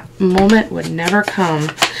that moment would never come.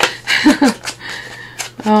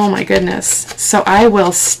 Oh my goodness. So I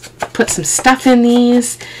will put some stuff in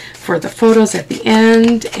these for the photos at the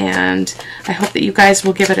end, and I hope that you guys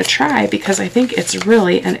will give it a try because I think it's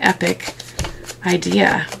really an epic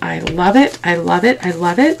idea. I love it. I love it. I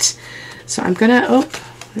love it. So I'm gonna, oh,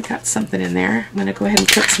 I got something in there. I'm gonna go ahead and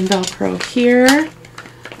put some Velcro here.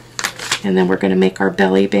 And then we're gonna make our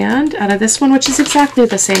belly band out of this one, which is exactly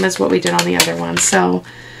the same as what we did on the other one. So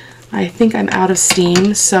I think I'm out of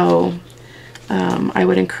steam. So I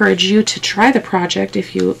would encourage you to try the project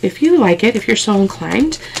if you like it, if you're so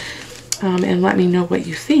inclined, and let me know what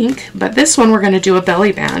you think. But this one we're going to do a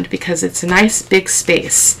belly band because it's a nice big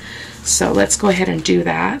space. So let's go ahead and do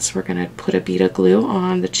that. So we're going to put a bead of glue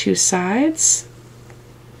on the two sides.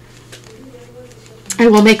 I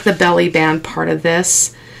will make the belly band part of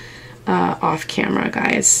this off camera,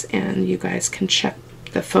 guys, and you guys can check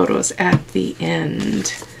the photos at the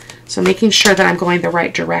end. So making sure that I'm going the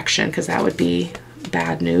right direction, because that would be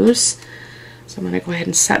bad news. So I'm going to go ahead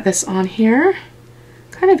and set this on here,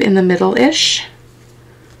 kind of in the middle-ish.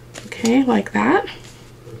 Okay, like that.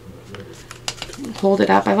 Hold it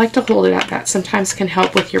up. I like to hold it up. That sometimes can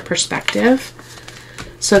help with your perspective.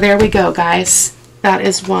 So there we go, guys. That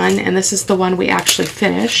is one, and this is the one we actually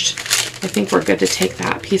finished. I think we're good to take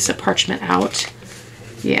that piece of parchment out.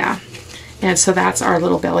 Yeah. And so that's our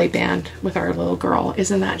little belly band with our little girl.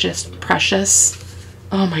 Isn't that just precious?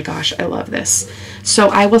 Oh my gosh, I love this. So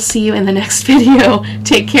I will see you in the next video.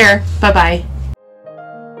 Take care. Bye-bye.